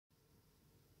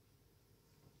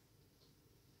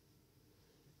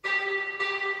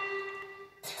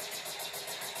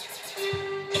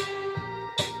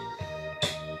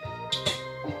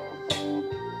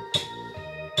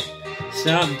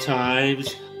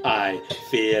Sometimes I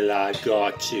feel I've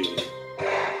got to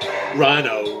run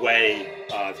away,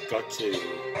 I've got to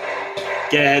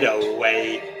get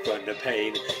away from the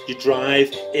pain you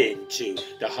drive into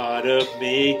the heart of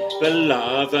me. The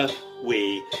love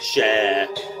we share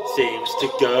seems to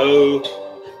go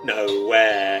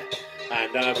nowhere,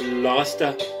 and I've lost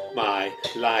my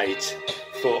light,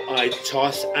 for I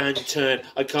toss and turn,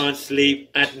 I can't sleep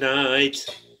at night.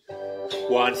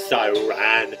 Once I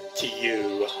ran to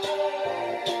you,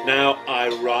 now I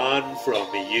run from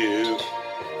you.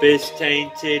 This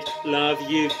tainted love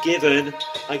you've given,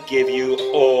 I give you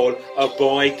all a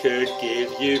boy could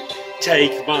give you.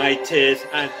 Take my tears,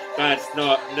 and that's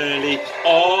not nearly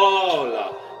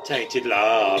all. Tainted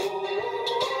love,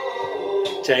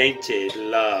 tainted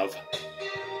love.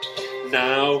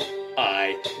 Now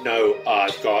I know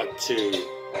I've got to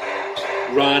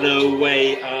run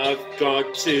away, I've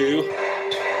got to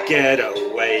get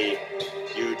away.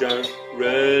 You don't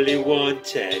really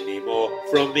want any more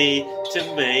from me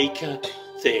to make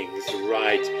things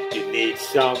right. You need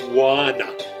someone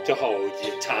to hold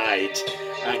you tight,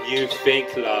 and you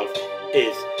think love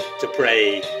is to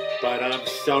pray, but I'm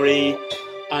sorry,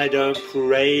 I don't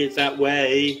pray that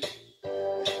way.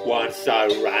 Once I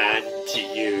ran to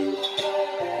you,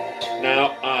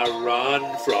 now I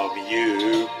run from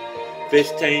you.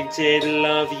 This tainted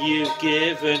love you've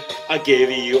given, I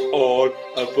give you all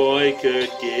a boy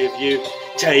could give you.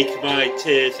 Take my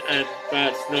tears, and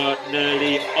that's not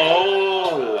nearly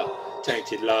all.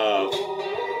 Tainted love,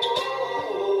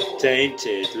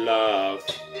 tainted love.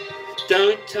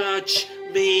 Don't touch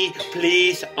me,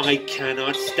 please, I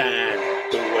cannot stand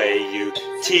the way you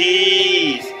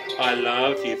tease. I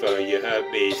love you, though you hurt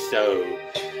me so.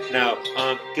 Now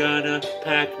I'm gonna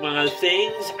pack my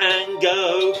things and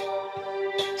go.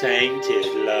 Tainted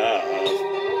love,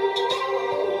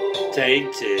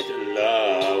 tainted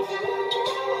love,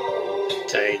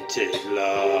 tainted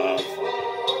love,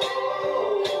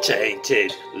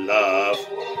 tainted love.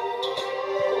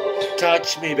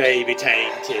 Touch me, baby,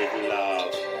 tainted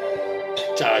love.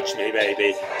 Touch me,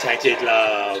 baby, tainted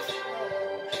love.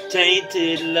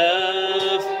 Tainted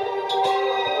love,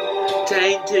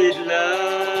 tainted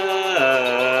love.